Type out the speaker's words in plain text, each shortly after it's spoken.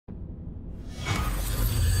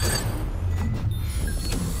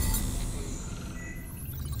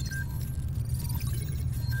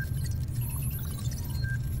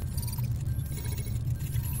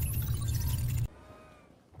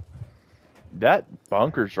That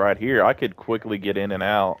bunker's right here. I could quickly get in and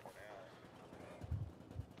out.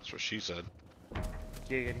 That's what she said.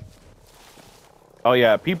 Giggity. Oh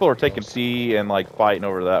yeah, people are taking C and like fighting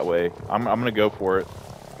over that way. I'm gonna go for it.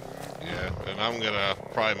 Yeah, and I'm gonna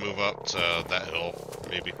probably move up to that hill,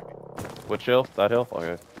 maybe. Which hill? That hill?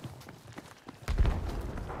 Okay.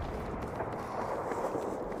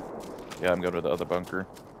 Yeah, I'm going to the other bunker.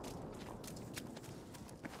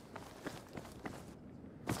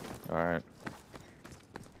 Alright.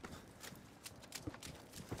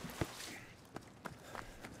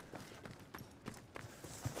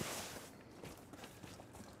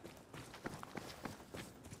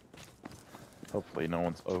 Hopefully no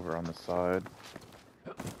one's over on the side.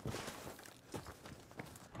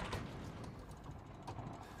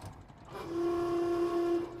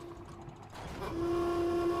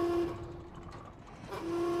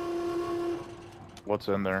 What's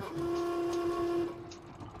in there?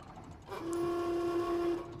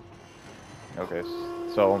 Okay,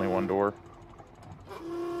 so only one door.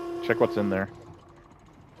 Check what's in there.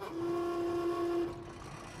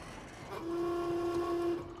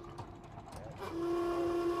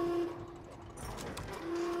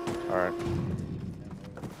 Alright.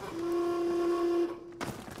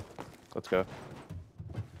 Let's go.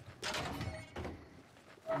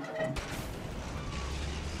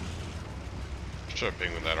 Should have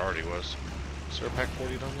pinged when that already was. Is there a pack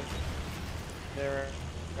 40 down there? There,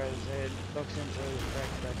 as it looks into the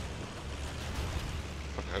back.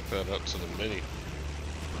 Hook that up to the mini.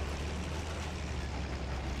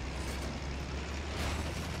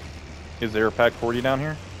 Is there a pack 40 down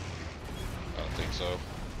here? I don't think so.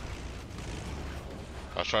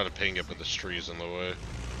 I was trying to ping it, but this tree's in the way.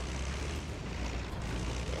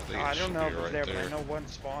 I don't know if it's there, but I know one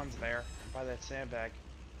spawns there by that sandbag.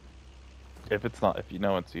 If it's not, if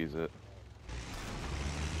no one sees it.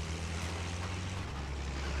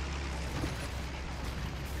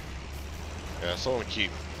 Yeah, someone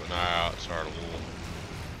keep an eye out. Start a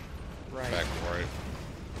little back and right.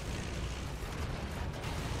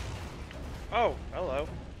 Oh, hello.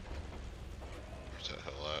 Where's that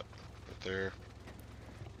hell at? Right there.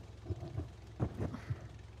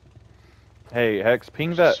 Hey, Hex,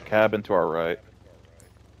 ping that cabin to our right.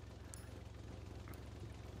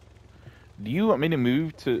 Do you want me to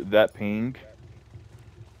move to that ping?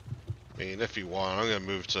 I mean, if you want, I'm gonna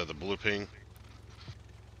move to the blue ping.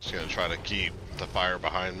 Just gonna try to keep the fire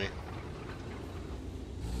behind me.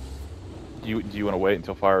 Do you want to wait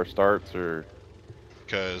until fire starts, or?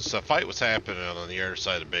 Because the fight was happening on the other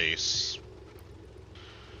side of the base.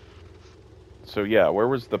 So yeah, where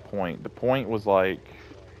was the point? The point was like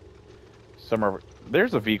somewhere.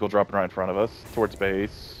 There's a vehicle dropping right in front of us towards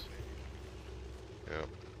base. Yep.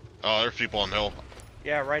 Oh, there's people on the hill.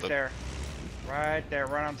 Yeah, right there. Right there,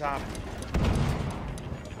 right on top.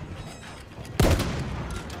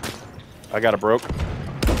 I got a broke.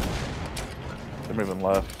 They're moving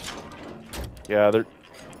left. Yeah, they're.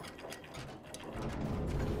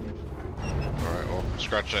 Alright, well,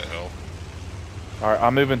 scratch that hill. Alright,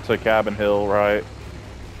 I'm moving to Cabin Hill, right?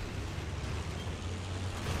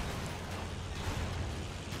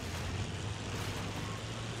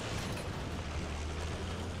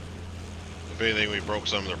 If anything, we broke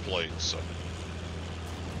some of their plates, so.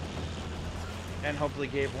 And hopefully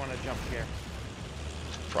gave one a jump scare.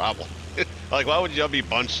 Problem. Like, why would y'all be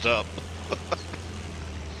bunched up? Oh my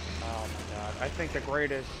god. I think the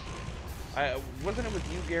greatest... wasn't it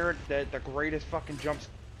with you, Garrett, that the greatest fucking jump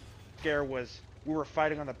scare was we were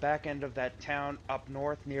fighting on the back end of that town up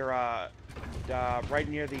north near, right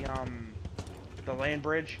near the land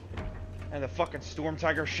bridge, and the fucking Storm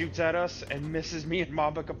Tiger shoots at us and misses me and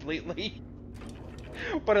Mamba completely.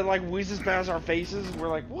 But it like whizzes past our faces. We're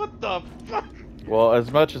like, what the fuck? Well, as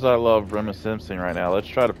much as I love reminiscing right now, let's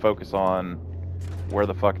try to focus on where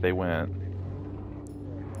the fuck they went.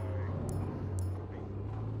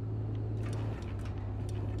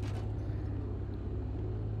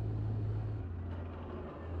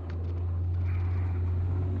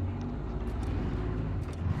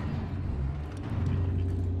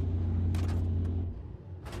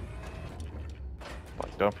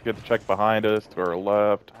 Like, don't forget to check behind us, to our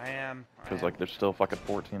left. I am. Because, like, there's still fucking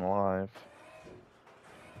 14 alive.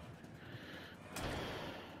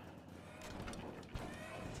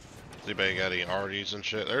 Anybody got any RDs and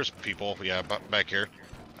shit? There's people, yeah, back here.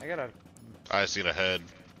 I got a... I seen a head.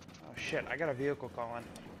 Oh shit, I got a vehicle calling.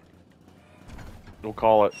 We'll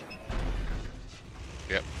call it.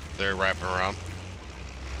 Yep, they're wrapping around.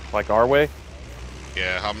 Like our way?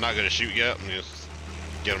 Yeah, I'm not gonna shoot yet. I'm just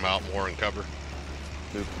get them out more in cover.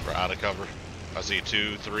 Oop. Or out of cover. I see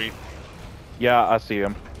 2, 3. Yeah, I see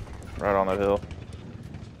him. Right on that hill.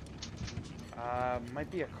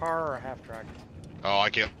 Might be a car or a half track. Oh, I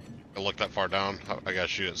can't look that far down. I gotta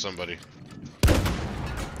shoot at somebody.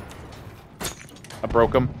 I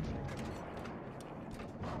broke him.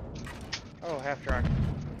 Oh, half track.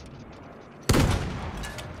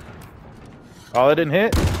 Oh, that didn't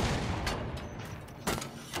hit.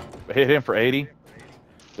 I hit him for 80.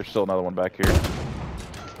 There's still another one back here.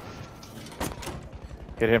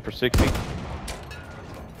 Hit him for 60.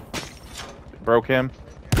 Broke him.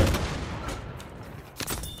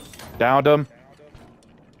 Downed him.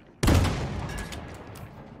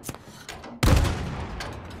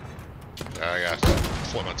 I gotta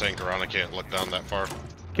flip my tank around. I can't look down that far.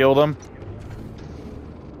 Killed him.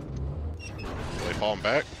 Are they falling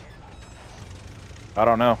back? I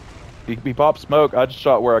don't know. He popped smoke. I just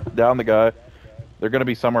shot where I downed the guy. They're gonna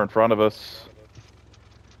be somewhere in front of us.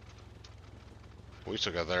 We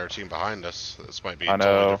still got their team behind us. This might be I a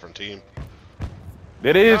totally know. different team.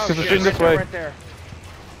 It is, Oh, because they're shit, shooting this right there, way. right there.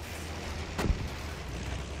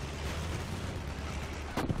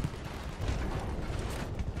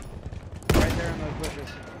 Right there in those bushes.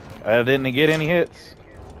 I didn't get any hits.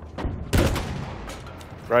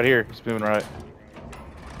 Right here. He's moving right.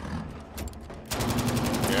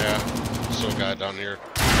 Yeah, still a guy down here.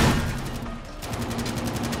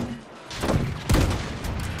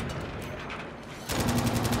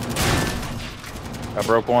 I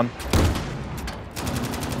broke one.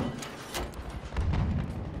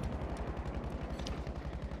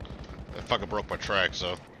 That fucking broke my tracks,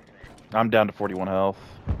 though. I'm down to 41 health.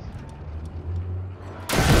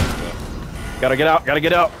 Gotta get out. Gotta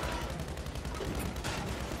get out.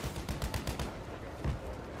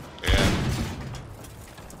 Yeah.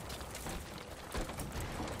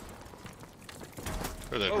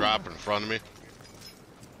 There's a drop in front of me.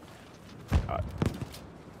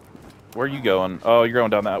 Where are you going? Oh, you're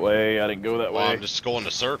going down that way. I didn't go that Well, way. I'm just going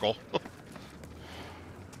to circle.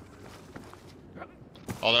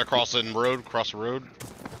 Oh, they're crossing road, across the road.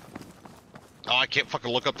 Oh, I can't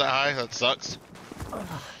fucking look up that high. That sucks.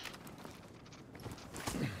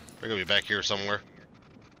 They're gonna be back here somewhere.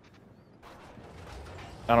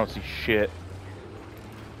 I don't see shit.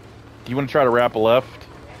 Do you want to try to wrap a left?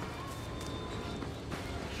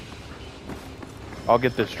 I'll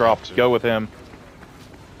get this drop. Go with him.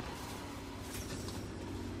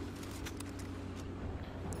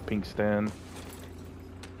 Pinkston.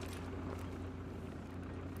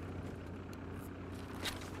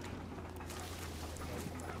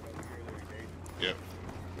 Yep.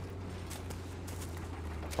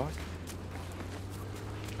 Fuck.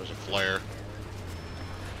 There's a flare.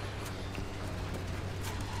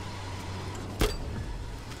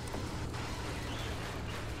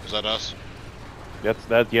 Is that us?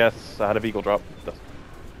 Yes, I had a vehicle drop.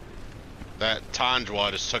 That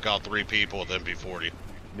Tanjwa just took out 3 people with MP40.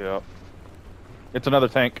 Yep. It's another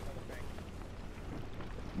tank.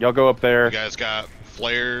 Y'all go up there. You guys got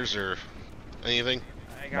flares or anything?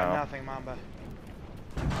 I got No. nothing, Mamba.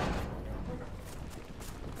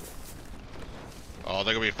 Oh,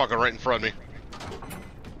 they're gonna be fucking right in front of me.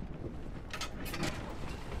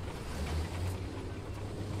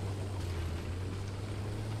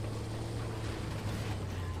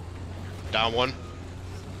 Down one.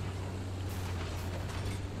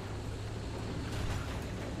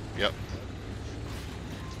 Yep.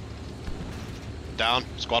 Down.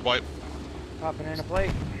 Squad wipe. Popping in a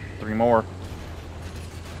plate. 3 more.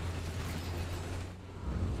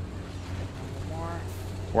 One more.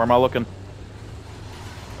 Where am I looking?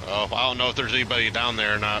 Oh, I don't know if there's anybody down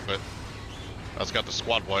there or not, but that's got the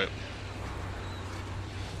squad wipe.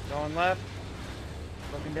 Going left.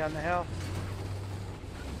 Looking down the hill.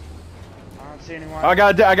 I don't see anyone. I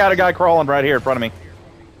got a guy crawling right here in front of me.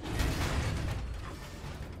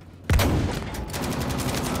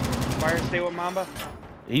 Fire, stay with Mamba.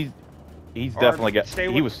 He's Or definitely got.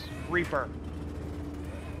 Stay He with was. Reaper.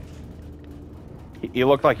 He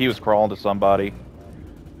looked like he was crawling to somebody.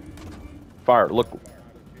 Fire. Look.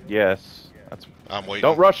 Yes. That's. I'm waiting.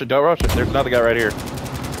 Don't rush it. Don't rush it. There's another guy right here.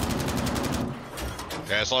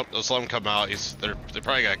 Yeah, let's let them come out. They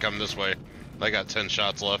probably gotta come this way. They got 10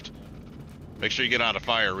 shots left. Make sure you get out of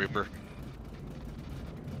fire, Reaper.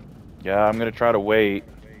 Yeah, I'm gonna try to wait.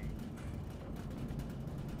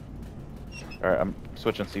 All right, I'm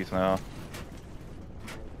switching seats now.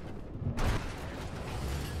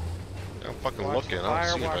 I'm fucking Watch looking. the I fire,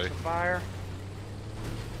 don't see watch anybody. the fire.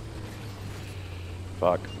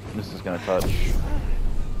 Fuck. This is gonna touch.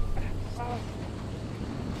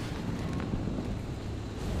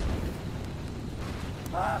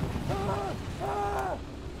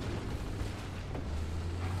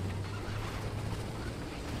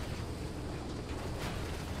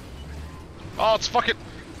 Oh, it's fucking.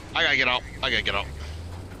 I gotta get out. I gotta get out.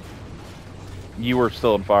 You were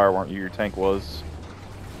still on fire, weren't you? Your tank was.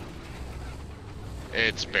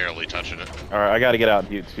 It's barely touching it. Alright, I gotta get out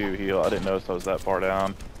and heal. I didn't notice I was that far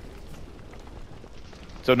down.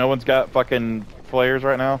 So no one's got fucking flares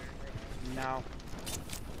right now? No.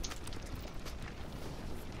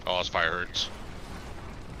 Oh, this fire hurts.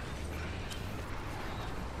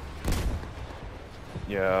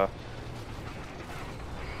 Yeah.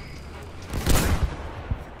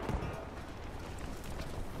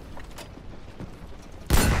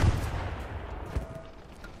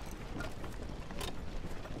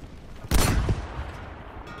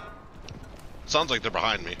 Sounds like they're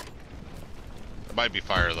behind me. It might be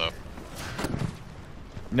fire though.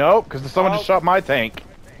 Nope, because someone just shot my tank.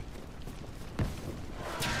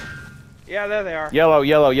 Yeah, there they are. Yellow,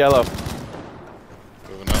 yellow, yellow.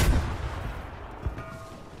 Moving up.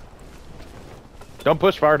 Don't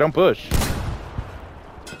push, fire, don't push.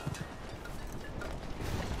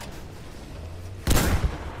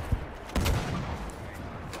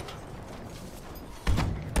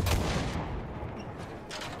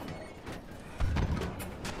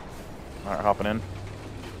 Alright, hopping in.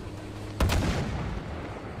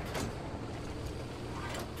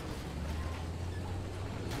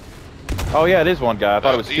 Oh yeah, it is one guy. I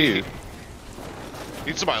thought it was two.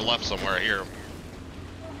 Need somebody left somewhere here.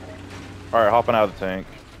 Alright, hopping out of the tank.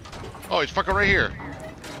 Oh, he's fucking right here.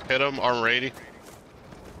 Hit him, armor 80.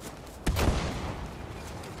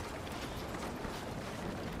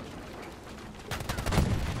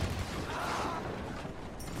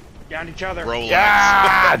 Down each other. Rolex.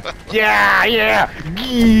 Yeah! Yeah, yeah!